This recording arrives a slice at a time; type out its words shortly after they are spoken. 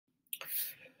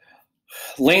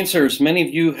Lancers, many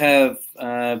of you have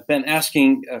been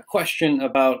asking a question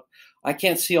about, I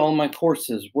can't see all my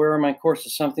courses. Where are my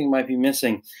courses? Something might be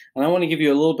missing. And I want to give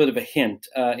you a little bit of a hint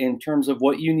in terms of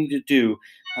what you need to do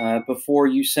before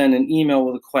you send an email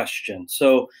with a question.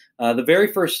 So the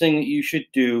very first thing that you should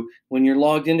do when you're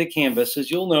logged into Canvas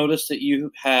is you'll notice that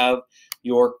you have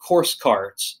your course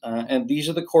cards. And these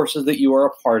are the courses that you are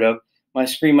a part of. My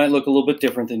screen might look a little bit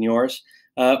different than yours.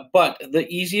 But the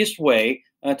easiest way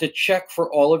to check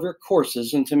for all of your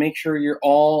courses and to make sure you're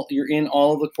in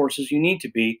all of the courses you need to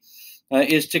be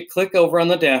is to click over on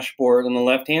the dashboard on the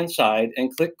left-hand side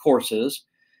and click Courses.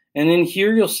 And then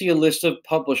here you'll see a list of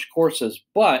published courses.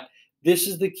 But this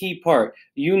is the key part.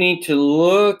 You need to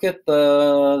look at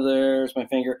there's my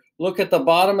finger, look at the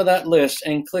bottom of that list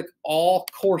and click All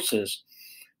Courses,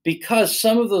 because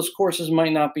some of those courses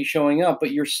might not be showing up,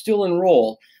 but you're still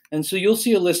enrolled. And so you'll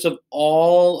see a list of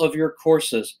all of your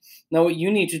courses. Now, what you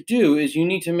need to do is you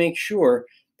need to make sure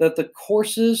that the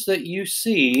courses that you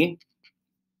see,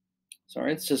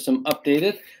 sorry, the system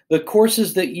updated, the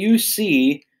courses that you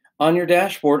see on your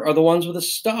dashboard are the ones with a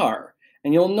star.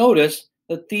 And you'll notice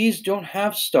that these don't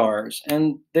have stars,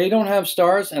 and they don't have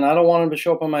stars, and I don't want them to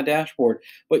show up on my dashboard.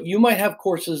 But you might have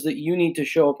courses that you need to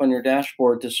show up on your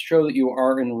dashboard to show that you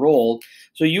are enrolled.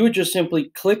 So you would just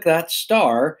simply click that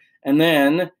star, and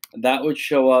then that would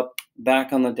show up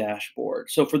back on the dashboard.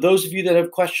 So for those of you that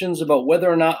have questions about whether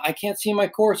or not I can't see my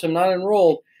course, I'm not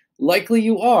enrolled, likely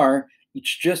you are.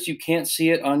 It's just you can't see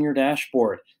it on your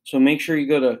dashboard. So make sure you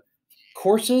go to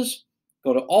Courses,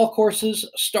 go to All Courses,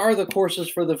 star the courses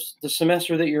for the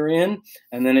semester that you're in,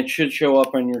 and then it should show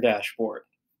up on your dashboard.